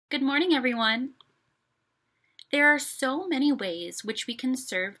Good morning, everyone. There are so many ways which we can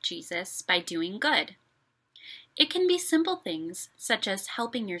serve Jesus by doing good. It can be simple things, such as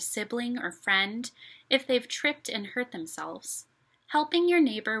helping your sibling or friend if they've tripped and hurt themselves, helping your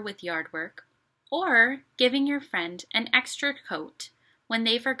neighbor with yard work, or giving your friend an extra coat when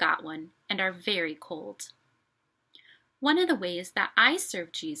they forgot one and are very cold. One of the ways that I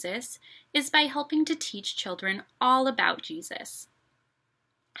serve Jesus is by helping to teach children all about Jesus.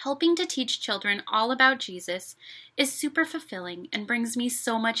 Helping to teach children all about Jesus is super fulfilling and brings me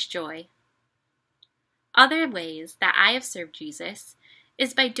so much joy. Other ways that I have served Jesus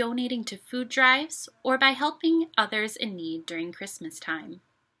is by donating to food drives or by helping others in need during Christmas time.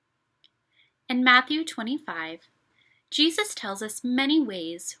 In Matthew 25, Jesus tells us many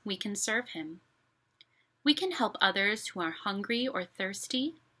ways we can serve him. We can help others who are hungry or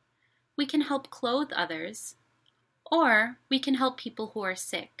thirsty. We can help clothe others, or we can help people who are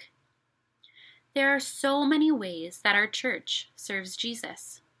sick. There are so many ways that our church serves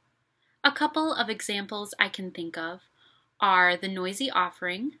Jesus. A couple of examples I can think of are the noisy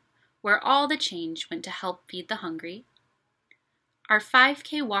offering, where all the change went to help feed the hungry, our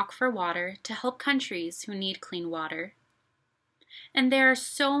 5K walk for water to help countries who need clean water, and there are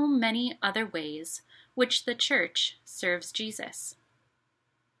so many other ways which the church serves Jesus.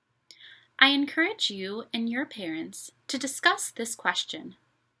 I encourage you and your parents to discuss this question.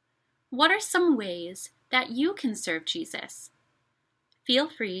 What are some ways that you can serve Jesus? Feel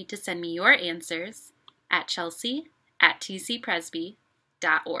free to send me your answers at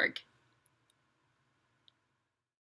Chelsey@tcpresby.org.